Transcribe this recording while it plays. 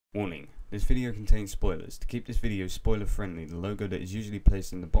Warning, this video contains spoilers. To keep this video spoiler friendly, the logo that is usually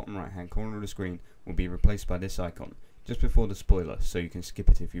placed in the bottom right hand corner of the screen will be replaced by this icon, just before the spoiler, so you can skip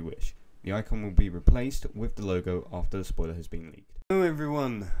it if you wish. The icon will be replaced with the logo after the spoiler has been leaked. Hello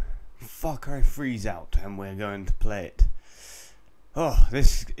everyone, fuck I freeze out and we're going to play it. Oh,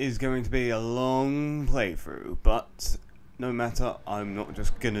 this is going to be a long playthrough, but no matter, I'm not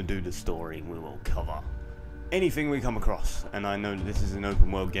just gonna do the story, we will cover anything we come across, and I know that this is an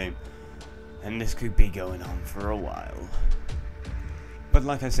open world game, and this could be going on for a while. But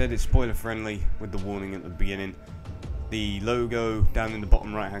like I said, it's spoiler friendly with the warning at the beginning. The logo down in the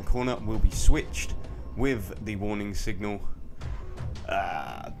bottom right hand corner will be switched with the warning signal.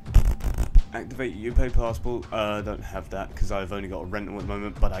 Activate UPay passport. Don't have that because I've only got a rental at the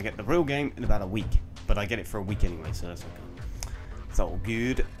moment, but I get the real game in about a week. But I get it for a week anyway, so that's okay. It's all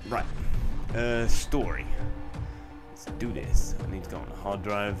good. Right. Story. Let's do this. I need to go on the hard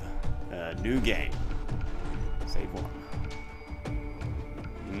drive. New game. Save one.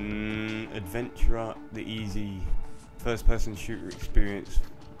 Adventurer, the easy first-person shooter experience.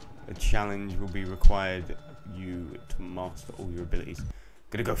 A challenge will be required you to master all your abilities.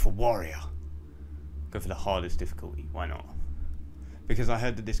 Gonna go for warrior. Go for the hardest difficulty. Why not? Because I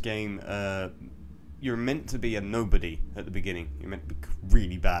heard that this game, you're meant to be a nobody at the beginning. You're meant to be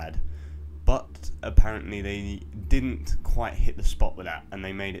really bad. But apparently they didn't quite hit the spot with that, and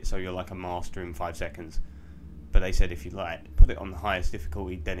they made it so you're like a master in 5 seconds. But they said if you like put it on the highest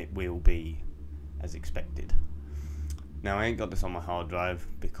difficulty, then it will be as expected. Now I ain't got this on my hard drive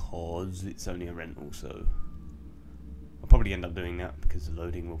because it's only a rental, so I'll probably end up doing that because the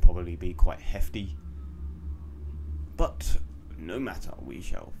loading will probably be quite hefty. But no matter, we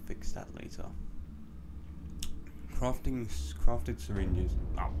shall fix that later. Crafted syringes.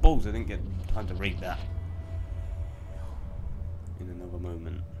 Oh, balls, I didn't get time to read that. In another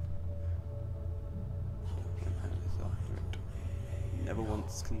moment. Never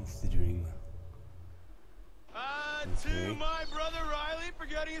once considering. To my brother Riley for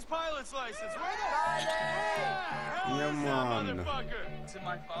getting his pilot's license. Where the Riley? motherfucker? To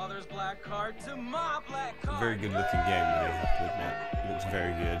my father's black card, to my black card. Very good looking game, though, I have to admit. It looks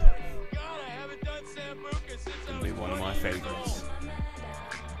very good. God, I haven't done Sambuca since I It'll be one of my favorites.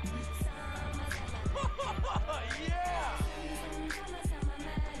 Yeah!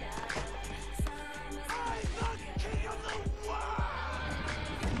 I'm the king of the world!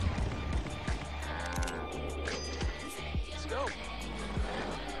 Let's go.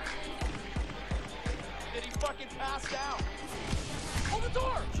 Did he fucking pass out? Hold the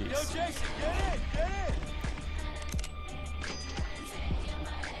door! Jeez. Yo, Jason, get in! Get in!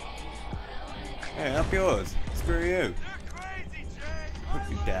 Hey, up yours. Screw you. You're crazy, Jay! Hope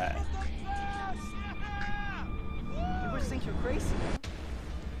you die. You must think you're crazy.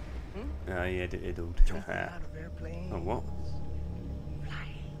 Oh, yeah, it'll. Jumping out of airplanes. Oh, what?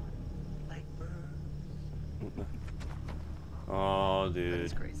 Flying like birds. What the? Oh, dude.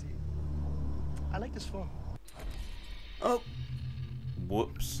 That's crazy. I like this phone. Oh!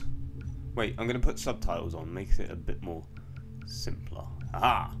 Whoops. Wait, I'm gonna put subtitles on, makes it a bit more simpler.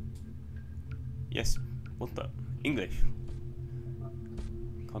 Aha! Yes, what the? English.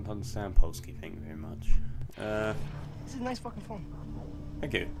 Can't understand Polski, thank you very much. This is a nice fucking phone.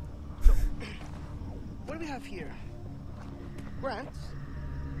 Thank you. So, what do we have here? Grant.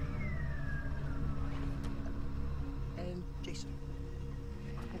 And Jason.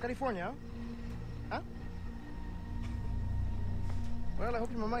 From California, huh? Well, I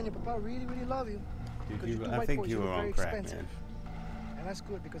hope your mama and your papa really, really love you. Because you two I white think boys, you look were very on crack, expensive. man. And that's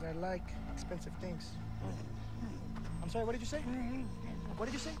good because I like expensive things. I'm sorry, what did you say? What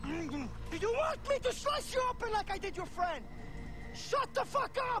did you say? Do you want me to slice you open like I did your friend? Shut the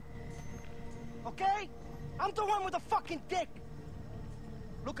fuck up! Okay? I'm the one with the fucking dick.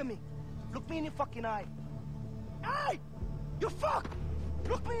 Look at me. Look me in the fucking eye. Hey! You fuck!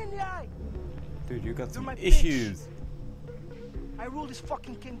 Look me in the eye. Dude, you got You're some my bitch. issues. I rule this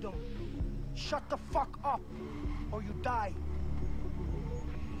fucking kingdom. Shut the fuck up, or you die.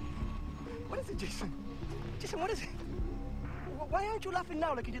 What is it, Jason? Jason, what is it? Why aren't you laughing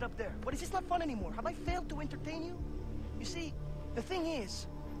now like you did up there? What, is this not fun anymore? Have I failed to entertain you? You see, the thing is,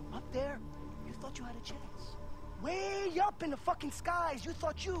 up there, you thought you had a chance. Way up in the fucking skies, you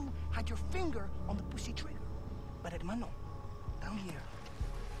thought you had your finger on the pussy trigger. But hermano, down here.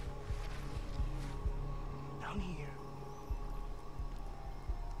 Down here.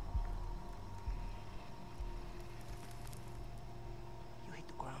 You hit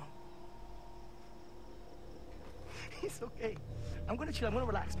the ground. It's okay. I'm gonna chill, I'm gonna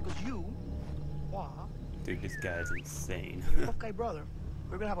relax because you, Dude, this guy's insane. your tough guy brother,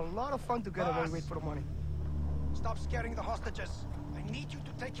 We're gonna have a lot of fun together while we wait for the money. Stop scaring the hostages. I need you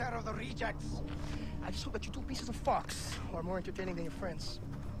to take care of the rejects. I just hope that you two pieces of fox are more entertaining than your friends.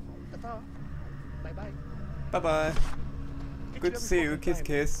 Tatau. Bye-bye. Bye-bye. Good to see you. Kiss,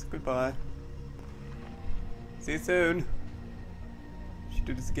 kiss. Goodbye. See you soon. Should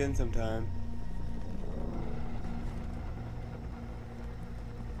do this again sometime.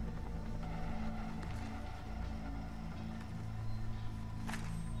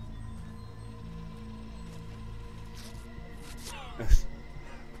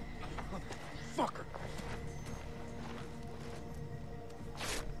 Fucker.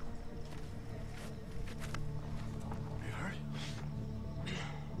 You hurt?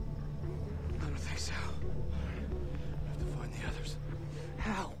 I don't think so. I have to find the others.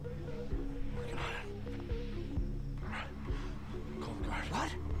 How? Working on it. Call the guard.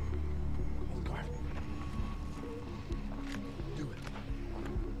 What? Call the guard. Do it.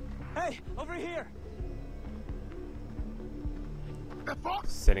 Hey, over here! The fuck?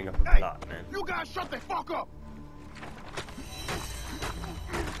 Setting up a plot, man. You guys shut the fuck up!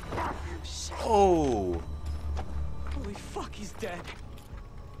 Oh! Holy fuck, he's dead.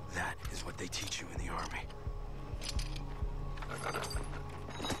 That is what they teach you in the army.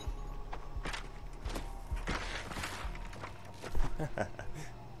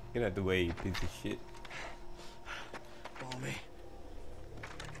 Get out of the way, you piece of shit. Follow me.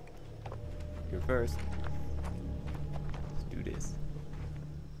 You're first. Let's do this.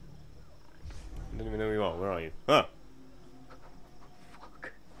 I don't even know who you are. Where are you? Huh!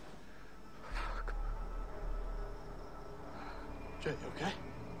 Fuck. Jay, you okay?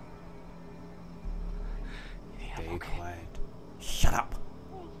 Yeah, Stay okay. quiet. Shut up!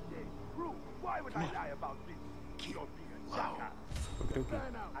 Why would I lie about this? Keep low. Okay.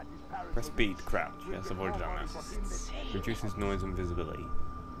 Press B to crouch. Yes, I've already done that. Reduces noise and visibility.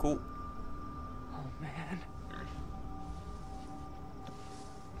 Cool. Oh, man.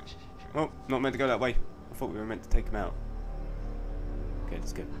 Oh, not meant to go that way. I thought we were meant to take him out. Okay,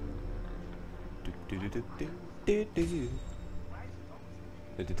 let's go.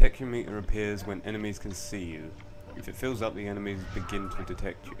 The detection meter appears when enemies can see you. If it fills up, the enemies begin to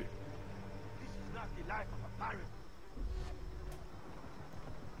detect you. This is not the life of a pirate.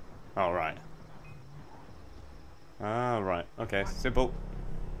 Alright. Alright. Okay, simple.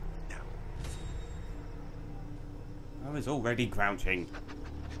 I was already crouching.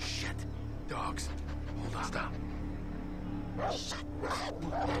 Shit. Dogs. Hold on. Stop.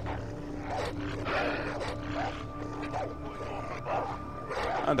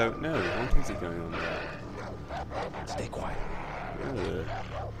 I don't know. What is he going on there? Stay quiet.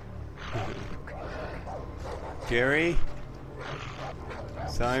 Jerry?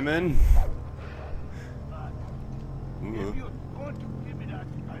 Simon? Ooh. If you're going to give me that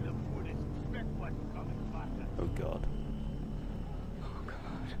kind of food, expect what's coming faster. Oh god.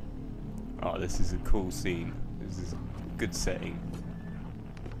 Oh, this is a cool scene. This is a good setting.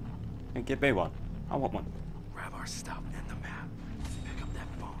 Hey, give me one. I want one. Grab our stuff and the map. Pick up that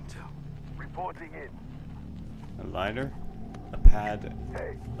phone, too. Reporting in. A lighter, a pad,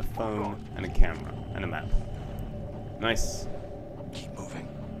 a phone, and a camera, and a map. Nice. Keep moving.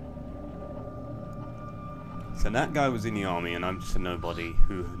 So that guy was in the army, and I'm just a nobody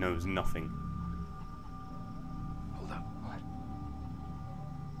who knows nothing. Hold up. What?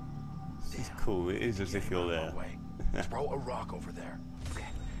 This is cool. It is as if you're there. Throw a rock over there. Okay.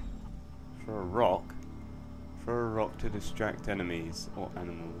 For a rock? For a rock to distract enemies or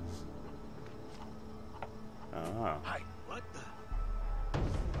animals. Ah. Hi. What the?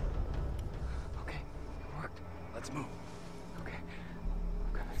 Okay, it worked. Let's move. Okay.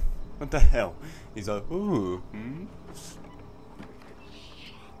 Okay. What the hell? He's like, ooh, hmm?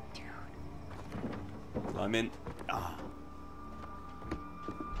 I'm in. Ah.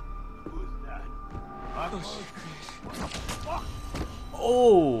 Who's that?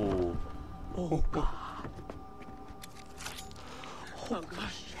 Oh! Oh, God. Oh,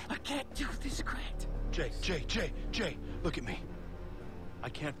 God. I can't do this, Grant. Jay, look at me. I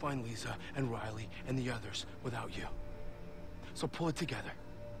can't find Lisa and Riley and the others without you. So pull it together.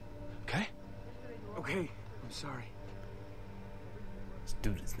 Okay? Okay, I'm sorry. Let's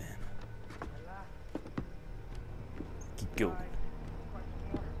do this, man. Keep going.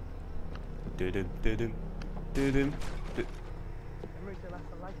 Do-dum, do-dum, do-dum, do- Memories that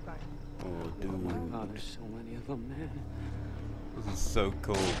last a lifetime. Oh, dude. Oh, there's so many of them, man. This is so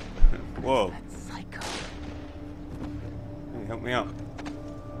cool. Whoa. That psycho. Hey, help me out.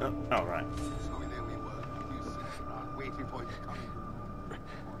 Oh, alright. So there we were. You sit around waiting for it to come.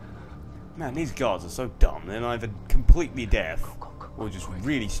 Man, these guards are so dumb. They're either completely deaf Or just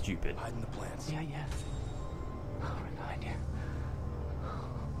really stupid. Hiding the plants. Yeah. Oh, right behind you.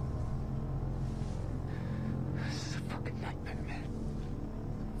 This is a fucking nightmare, man.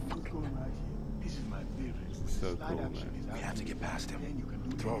 Fucking nightmare. This is my favorite. So cool, man. We have to get past him. Then you can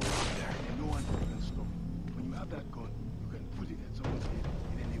do Throw a rock there. and no one can stop. When you have that gun, you can put it at someone's head,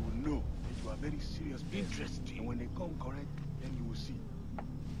 and then they will know that you are very serious. Interesting. And when they come correct, then you will see.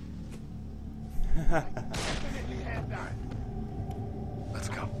 Let's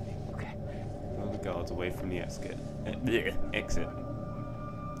go. Okay. All the guards away from the exit. Exit.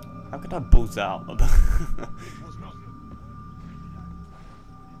 How could I buzz out? It was nothing.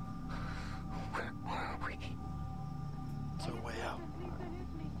 Where are we? It's our way out.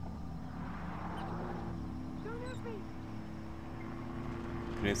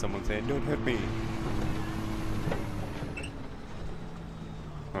 Can hear someone saying, "Don't hurt me."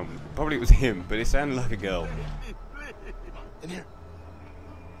 Probably it was him, but it sounded like a girl. In here.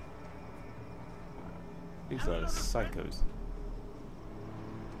 These are psychos.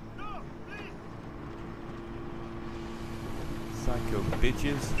 Psycho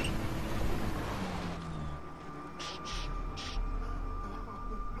bitches.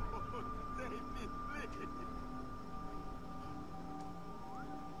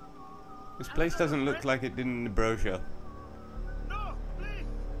 This place doesn't look like it did in the brochure.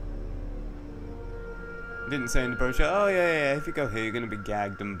 It didn't say in the brochure, oh yeah, if you go here you're going to be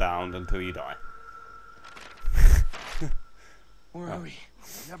gagged and bound until you die. Where are we?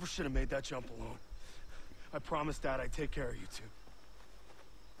 Never should have made that jump alone. I promised Dad I'd take care of you two.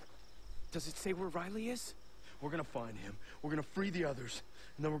 Does it say where Riley is? We're gonna find him. We're gonna free the others,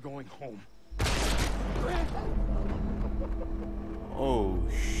 and then we're going home. Oh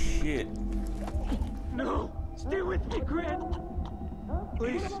shit. No! Stay with me, Grant!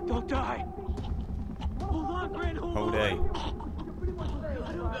 Please, don't die! Hold on, Grant, hold Whole on! day.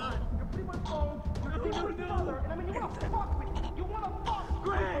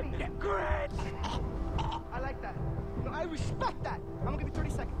 Grant! Grant! I like that. No, I respect that. I'm gonna give you 30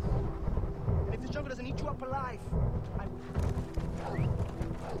 seconds. And if the jungle doesn't eat you up alive,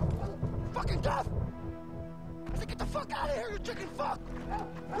 fucking death! I said, get the fuck out of here, you chicken fuck!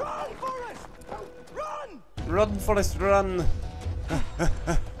 Run, Forrest! Run! Run, Forrest, run!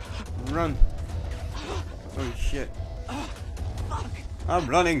 Run. Oh shit. I'm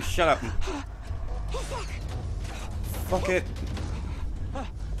running, shut up. Fuck it.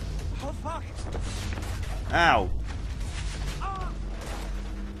 Oh, fuck! Ow.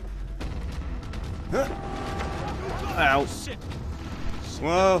 Huh. Ow. Shit!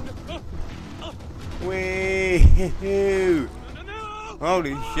 Whoa. Wee. No!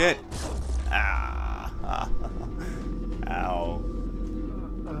 Holy shit. Ah. Ow.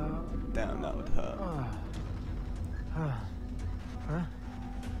 Damn, that would hurt.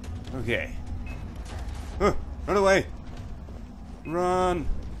 Okay. Run away. Run.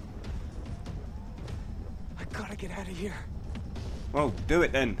 I gotta get out of here. Oh, do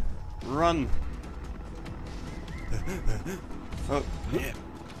it then. Run. Oh, yeah.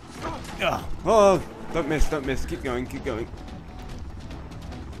 Oh, don't miss, don't miss. Keep going, keep going.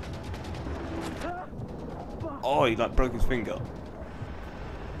 Oh, he like broke his finger.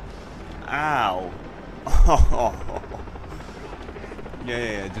 Ow.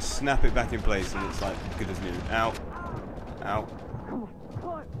 Yeah, just snap it back in place and it's like good as new. Ow. Ow.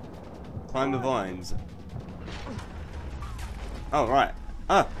 Climb the vines. Oh, right.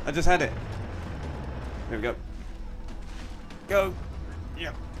 Ah, I just had it. There we go. Go.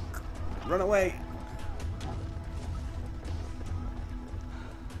 Yep. Run away.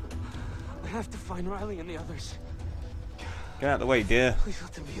 I have to find Riley and the others. Get out of the way, dear. Please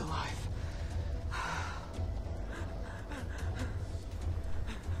let them be alive.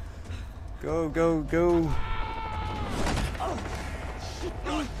 Go, go, go.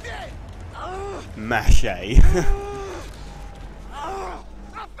 Mache. I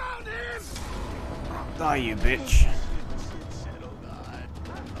found him! Die, you bitch.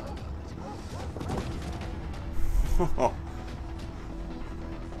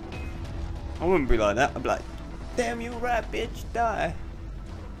 I wouldn't be like that. I'd be like, damn you right, bitch, die.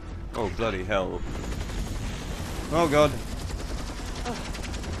 Oh, bloody hell. Oh, God.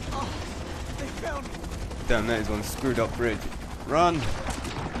 They found me. Damn, that is one screwed up bridge. Run.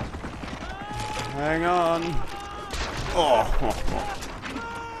 Hang on. Oh.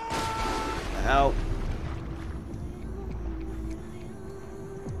 Help.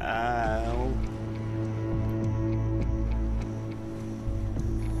 Ow.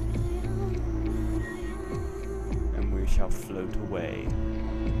 And we shall float away.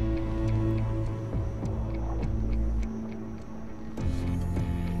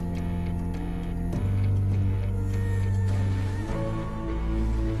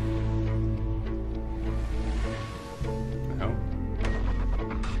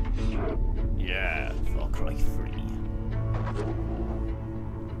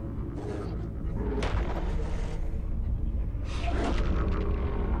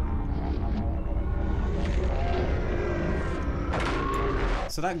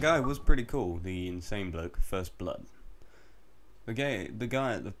 So that guy was pretty cool, the insane bloke, First Blood. The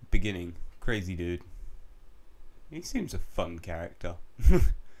guy at the beginning, crazy dude. He seems a fun character.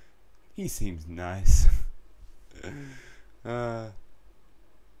 He seems nice.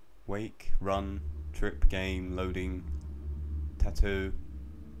 Wake, run, trip, game, loading, tattoo,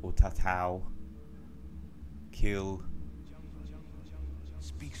 or tatau, kill.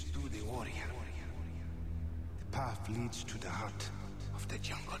 Speaks through the warrior. The path leads to the heart of the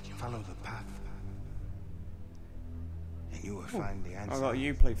jungle. Follow the path, and you will find the answer. I got a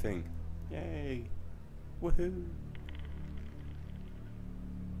Uplay thing. Yay! Woohoo!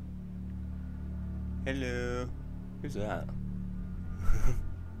 Hello. Who's that?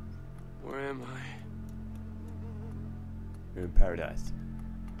 Where am I? You're in paradise.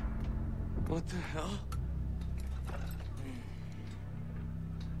 What the hell?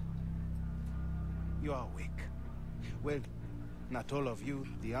 You are awake. Well, not all of you.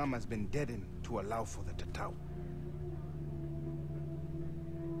 The arm has been deadened to allow for the Tatau.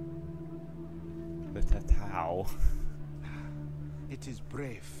 The Tatau. It is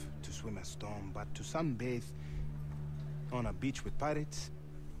brave to swim a storm, but to sunbathe on a beach with pirates,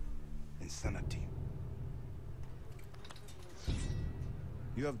 insanity.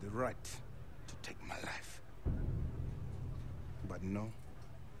 You have the right to take my life. But no,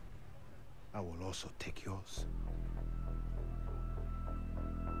 I will also take yours.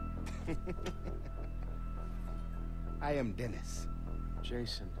 I am Dennis.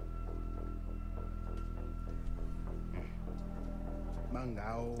 Jason.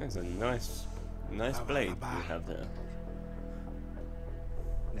 Mangao. That's a nice blade you have there.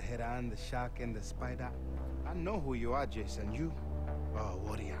 The heron, the shark, and the spider. I know who you are, Jason. You are a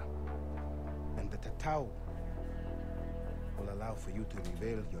warrior. And the Tatau will allow for you to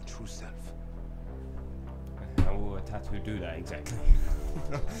reveal your true self. How will a tattoo do that exactly?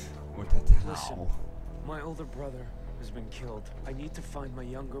 Or Tatau? Listen, my older brother has been killed. I need to find my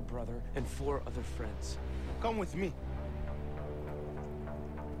younger brother and 4 other friends. Come with me.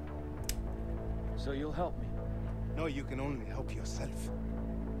 So you'll help me? No, you can only help yourself.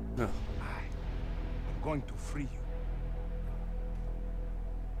 No. I am going to free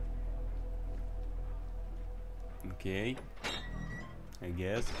you. Okay. I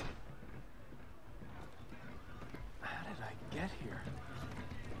guess. How did I get here?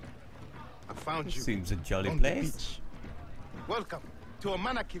 I found you. Seems a jolly on the place. beach. Welcome to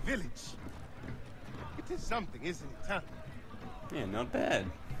Amanaki village. It is something, isn't it, huh? Yeah, not bad.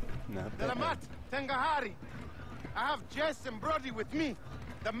 Not bad. Delamat, Tengahari. I have Jess and Brody with me.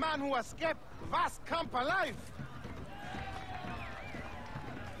 The man who escaped Vast Camp alive.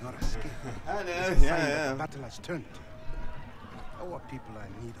 Your escape I is know, a sign that yeah. the battle has turned. Our people are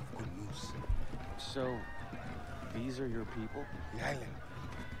in need of good news. So, these are your people? The island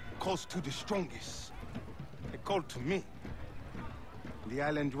calls to the strongest. They called to me. The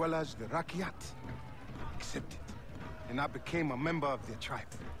island dwellers, the Rakyat, accepted. And I became a member of their tribe.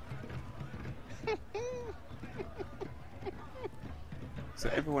 So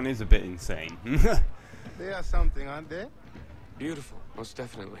everyone is a bit insane. They are something, aren't they? Beautiful, most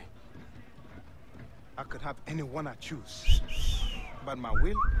definitely. I could have anyone I choose. But my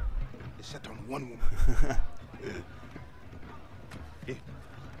will is set on one woman. Here.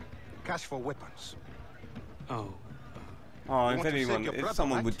 Cash for weapons. Oh, Oh, You if want to save anyone, your if brother,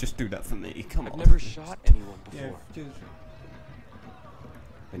 someone right? would just do that for me, come I've on. never shot anyone Yeah, before. just...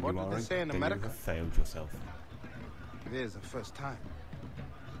 Then What you do are they say in then America? you have failed yourself. There's a first time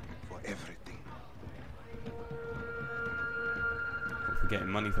for everything. Or for getting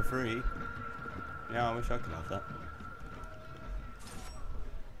money for free. Yeah, I wish I could have that.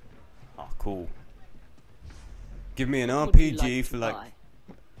 Oh, cool. Give me an Would you RPG like for to like... buy?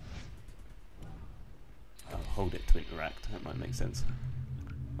 I'll hold it to interact, that might make sense.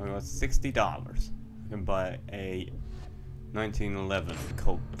 I got $60. I can buy a 1911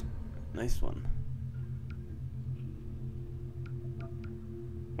 Colt. Nice one.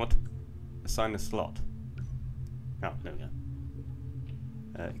 What? Assign a slot. Oh, there we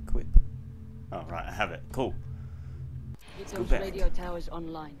go. Equip. Oh, right, I have it. Cool. Get go those back. radio towers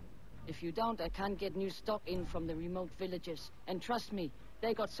online. If you don't, I can't get new stock in from the remote villages. And trust me,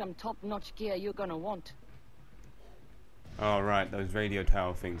 they got some top-notch gear you're gonna want. Oh, right, those radio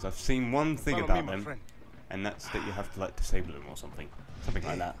tower things. I've seen one thing Follow about me, my them, friend. and that's that you have to, like, disable them or something. Something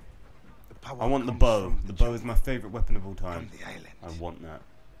like that. The power I want the comes bow. from The bow jungle, is my favourite weapon of all from time. the island. I want that.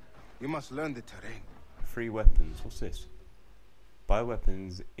 You must learn the terrain. Free weapons. What's this? Buy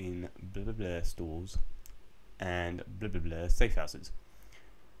weapons in blah blah blah stores and blah blah blah safe houses.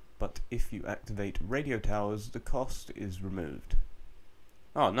 But if you activate radio towers, the cost is removed.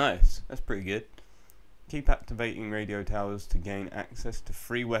 Oh, nice. That's pretty good. Keep activating radio towers to gain access to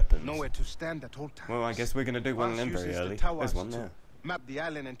free weapons. Nowhere to stand at all times. Well, I guess we're going to do one of them Vance very uses the early. towers There's one to there. map the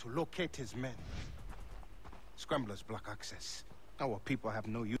island and to locate his men. Scramblers block access. Our people have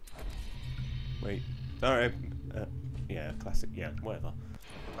no use. Wait. Sorry. Yeah, classic. Yeah, whatever.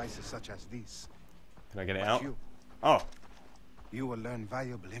 Devices such as these. Can I get it But out? you Oh. will learn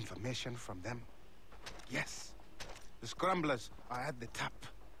valuable information from them. Yes. The scramblers are at the top.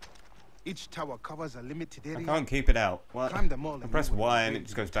 Each tower covers a limited area. I can't keep it out. What? Climb them all I and press you will Y and it reveal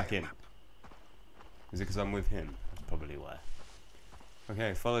just the goes back in. entire map. Is it because I'm with him? That's probably why.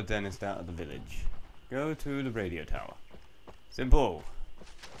 Okay, follow Dennis out of the village. Go to the radio tower. Simple.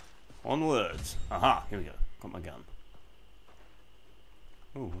 Onwards. Aha, here we go. Got my gun.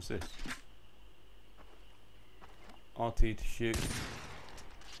 Oh, what's this? RT to shoot.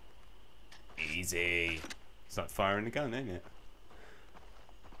 Easy. It's like firing a gun, ain't it?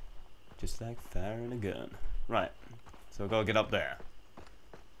 Just like firing a gun. Right. So I've got to get up there.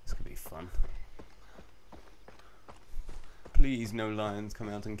 This could be fun. Please, no lions come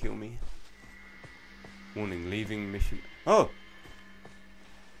out and kill me. Warning, leaving mission. Oh!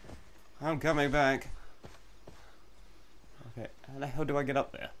 I'm coming back. Okay, how the hell do I get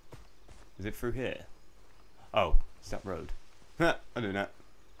up there? Is it through here? Oh, it's that road. I knew that.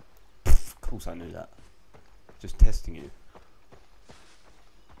 Of course I knew that. Just testing you.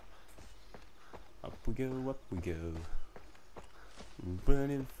 Up we go, up we go.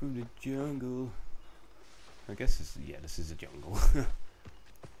 Running through the jungle. I guess this is, yeah, this is a jungle.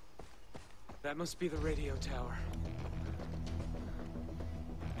 That must be the radio tower.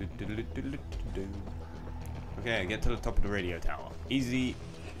 Okay, get to the top of the radio tower. Easy.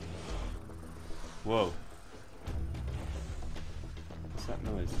 Whoa. What's that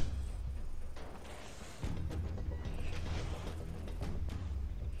noise?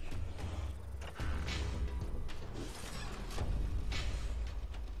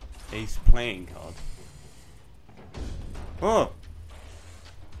 Ace playing card. Oh!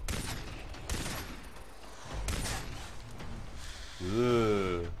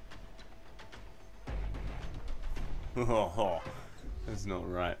 Ugh. Oh, that's not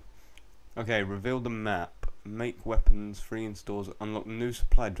right. Okay, reveal the map. Make weapons, free in stores, unlock new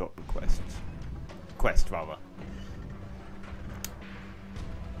supply drop requests. Quest, rather.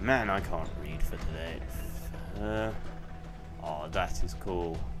 Man, I can't read for today. Oh, that is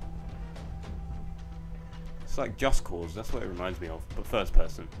cool. It's like Just Cause, that's what it reminds me of, but first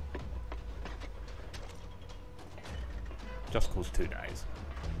person. Just Cause 2 days.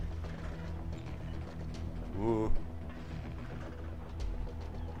 Ooh.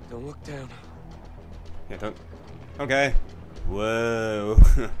 Don't look down. Yeah, don't. Okay. Whoa.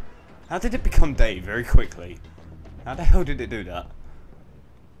 How did it become day very quickly? How the hell did it do that?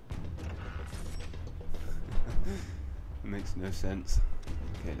 It makes no sense.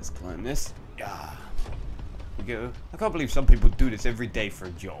 Okay, let's climb this. Yeah. We go. I can't believe some people do this every day for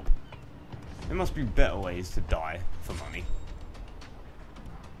a job. There must be better ways to die for money.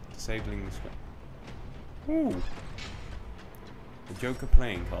 Disabling the screen. Ooh. The Joker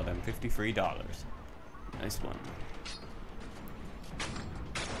playing card and $53. Nice one.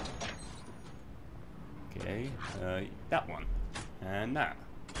 Okay, that one. And that.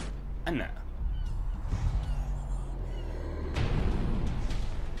 And that.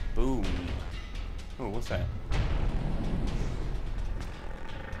 Boom. Oh, what's that?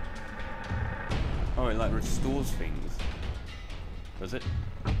 Oh, it like restores things. Does it?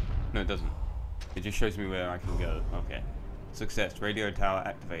 No, it doesn't. It just shows me where I can go. Okay. Success. Radio tower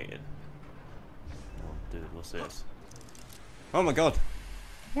activated. Oh, dude, what's this? Oh my god!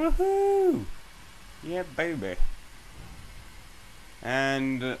 Woohoo! Yeah, baby.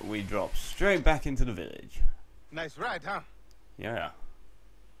 And we drop straight back into the village. Nice ride, huh? Yeah.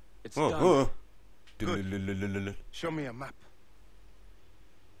 It's Whoa, done. whoa. Good. Show me a map.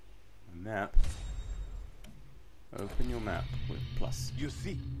 Map. Open your map with plus. You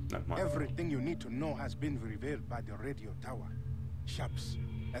see, No, mine. everything you need to know has been revealed by the radio tower. Shops,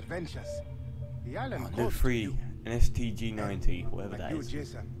 adventures. The island No calls to free. you. An STG-90, whatever Like that you, is.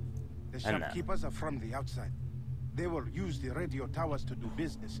 Jason. The And that. shopkeepers are from the outside. They will use the radio towers to do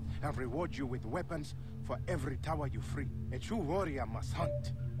business and reward you with weapons for every tower you free. A true warrior must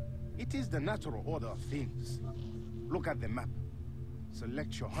hunt. It is the natural order of things. Look at the map.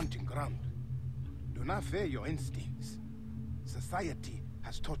 Select your hunting ground. Do not fear your instincts. Society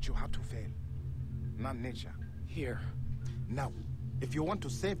has taught you how to fail, not nature. Here. Now, if you want to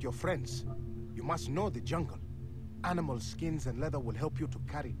save your friends, you must know the jungle. Animal skins and leather will help you to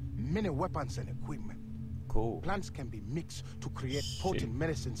carry many weapons and equipment. Cool. Plants can be mixed to create potent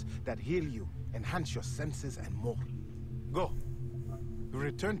medicines that heal you, enhance your senses, and more. Go.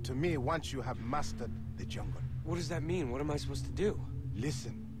 Return to me once you have mastered the jungle. What does that mean? What am I supposed to do?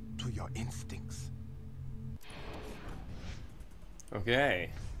 Listen to your instincts.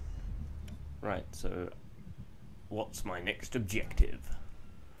 Okay. Right, so what's my next objective?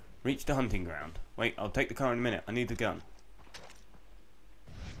 Reach the hunting ground. Wait, I'll take the car in a minute. I need the gun.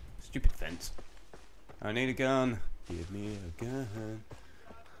 Stupid fence. I need a gun. Give me a gun.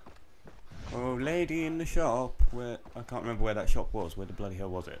 Oh, lady in the shop. Where I can't remember where that shop was. Where the bloody hell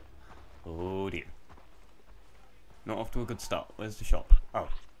was it? Oh dear. Not off to a good start. Where's the shop? Oh.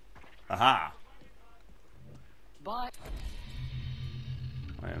 Aha! Bye.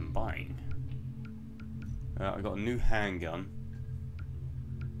 I am buying. I got a new handgun.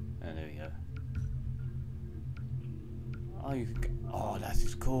 And there we go. Oh, you can. Oh, that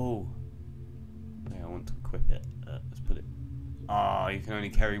is cool. Okay, I want to equip it. Let's put it. Ah, you can only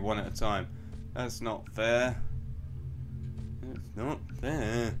carry one at a time. That's not fair. It's not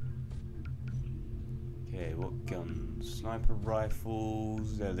fair. Okay, what guns? Sniper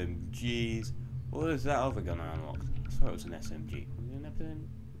rifles, LMGs. What is that other gun I unlocked? I swear it was an SMG. Was it an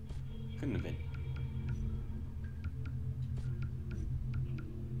SMG? Couldn't have been.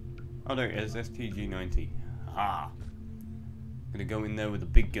 Oh, there it is. STG-90. Ah. Gonna go in there with the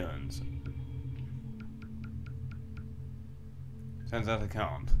big guns. Turns out I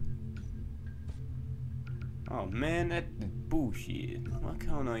can't. Oh man, that's bullshit. Why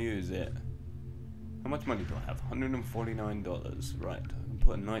can't I use it? How much money do I have? $149. Right, I can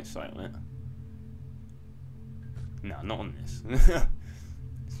put a night sight on it. No, not on this.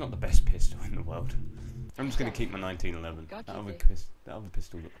 It's not the best pistol in the world. I'm just gonna keep my 1911. That other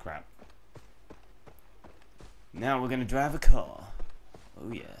pistol looked crap. Now we're gonna drive a car.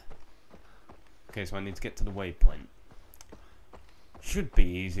 Oh yeah. Okay, so I need to get to the waypoint. Should be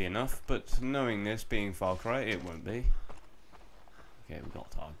easy enough, but knowing this being Far Cry, it won't be. Okay, we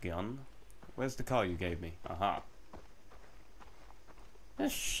got our gun. Where's the car you gave me? Aha.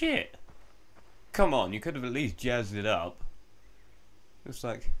 That's shit. Come on, you could have at least jazzed it up. Looks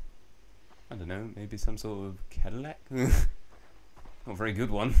like, I don't know, maybe some sort of Cadillac? Not a very good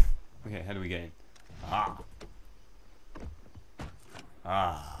one. Okay, how do we get in? Ah.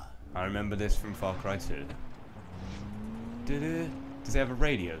 Ah. I remember this from Far Cry 2. Does it have a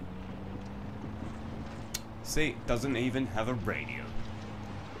radio? See, it doesn't even have a radio.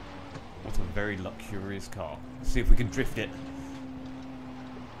 What a very luxurious car. Let's see if we can drift it.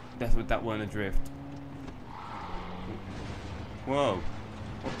 That weren't a drift. Whoa.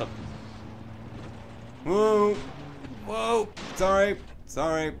 What the? Whoa. Whoa. Sorry.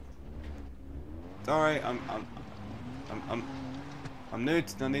 Sorry. Sorry. I'm new.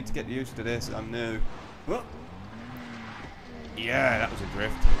 I need to get used to this. I'm new. Whoa. Yeah, that was a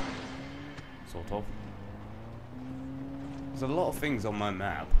drift. Sort of. There's a lot of things on my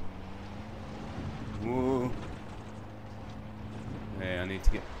map. Whoa. Yeah, I need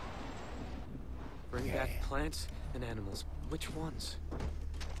to get... Bring back plants and animals. Which ones?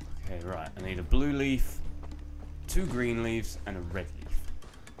 Okay, right. I need a blue leaf, 2 green leaves, and a red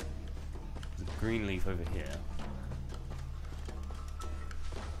leaf. There's a green leaf over here.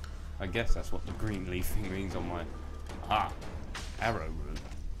 I guess that's what the green leaf thing means on my... Ah! Arrow root.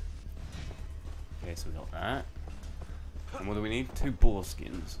 Okay, so we got that. And what do we need? 2 boar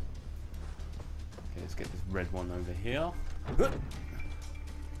skins. Okay, let's get this red one over here.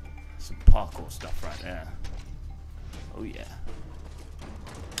 Some parkour stuff right there. Oh yeah.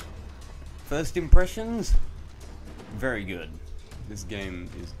 First impressions? Very good. This game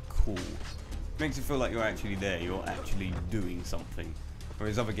is cool. Makes you feel like you're actually there, you're actually doing something.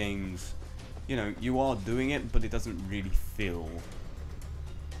 Whereas other games, you know, you are doing it, but it doesn't really feel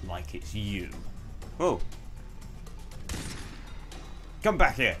like it's you. Whoa! Come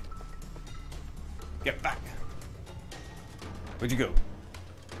back here! Get back! Where'd you go?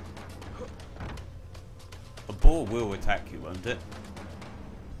 A boar will attack you, won't it?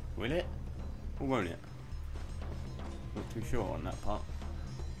 Will it? Or won't it? Not too sure on that part.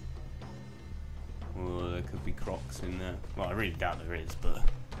 Well, there could be crocs in there. Well, I really doubt there is, but...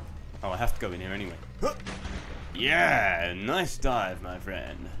 Oh, I have to go in here anyway. Yeah! Nice dive, my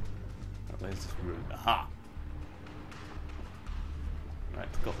friend. Oh, where's this room? Aha!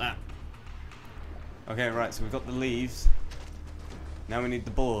 Right, got that. Okay, right, so we've got the leaves. Now we need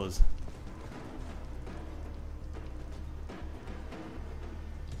the boars.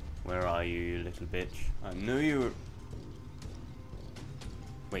 Where are you, you little bitch? I knew you were...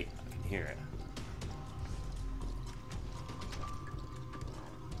 Wait, I can hear it.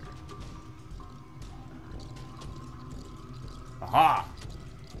 Aha!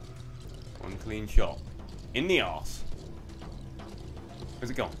 One clean shot. In the arse. Where's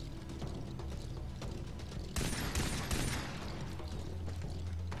it gone?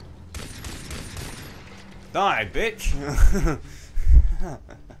 Die, bitch!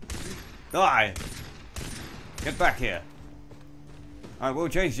 Die! Get back here. I will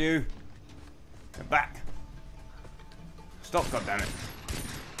chase you. Get back. Stop, goddammit.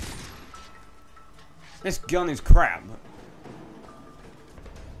 This gun is crap.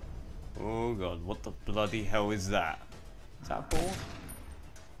 Oh god, what the bloody hell is that? Is that a ball?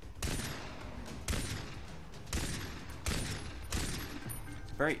 It's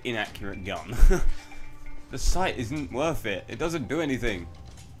a very inaccurate gun. The sight isn't worth it. It doesn't do anything.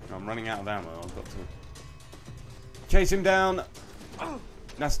 I'm running out of ammo. I've got to chase him down.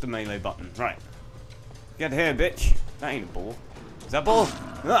 That's the melee button. Right. Get here, bitch. That ain't a ball. Is that a ball?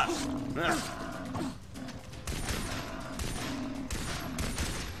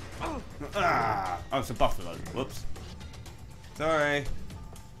 Oh, it's a buffalo. Whoops. Sorry.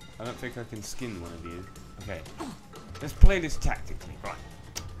 I don't think I can skin one of you. Okay. Let's play this tactically. Right.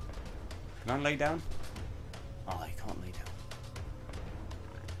 Can I lay down? Oh, I can't lay down.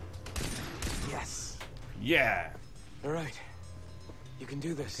 Yes. Yeah. All right. You can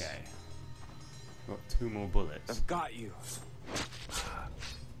do this. Okay. Got 2 more bullets. I've got you.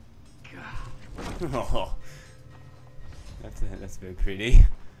 Oh, that's very pretty.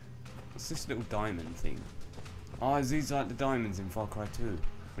 What's this little diamond thing? Oh, is these like the diamonds in Far Cry 2?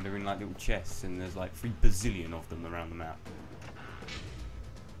 Where they're in like little chests and there's like 3 bazillion of them around the map.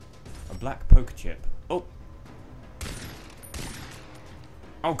 A black poker chip. Oh!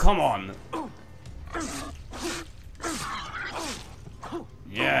 Oh, come on!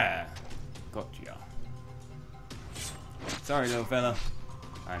 Yeah! Gotcha. Sorry, little fella.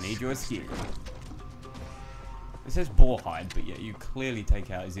 I need your skin. It says boar hide, but yet you clearly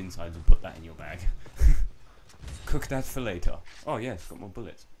take out his insides and put that in your bag. Cook that for later. Oh yeah, it's got more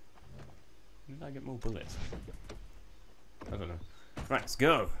bullets. When did I get more bullets? I don't know. Right, let's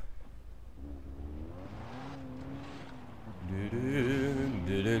go.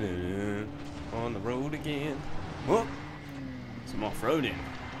 On the road again. Whoop! Some off-roading.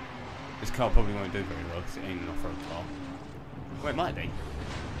 This car probably won't do very well because it ain't an off-road car. Well, it might be.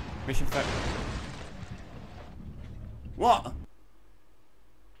 Mission failed. What?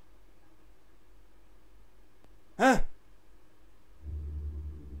 Huh?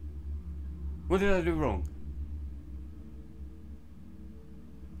 What did I do wrong?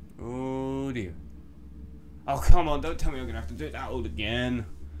 Oh dear. Oh come on, don't tell me I'm gonna have to do it all again.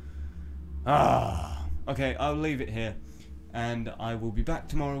 Ah. Okay, I'll leave it here. And I will be back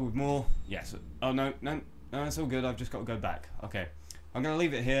tomorrow with more. Yes. Oh no, it's all good. I've just got to go back. Okay. I'm gonna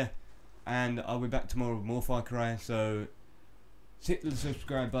leave it here. And I'll be back tomorrow with more Far Cry. So hit the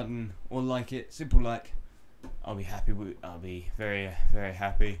subscribe button or like it. Simple like. I'll be happy. I'll be very, very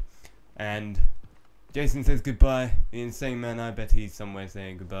happy. And Jason says goodbye. The insane man. I bet he's somewhere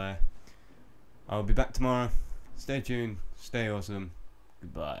saying goodbye. I'll be back tomorrow. Stay tuned. Stay awesome.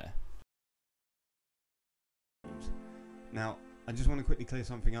 Goodbye. Now, I just want to quickly clear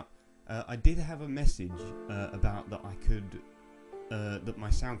something up. I did have a message about that I could, that my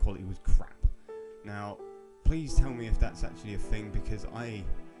sound quality was crap. Now, please tell me if that's actually a thing, because I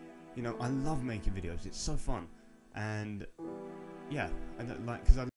love making videos. It's so fun, and yeah, because I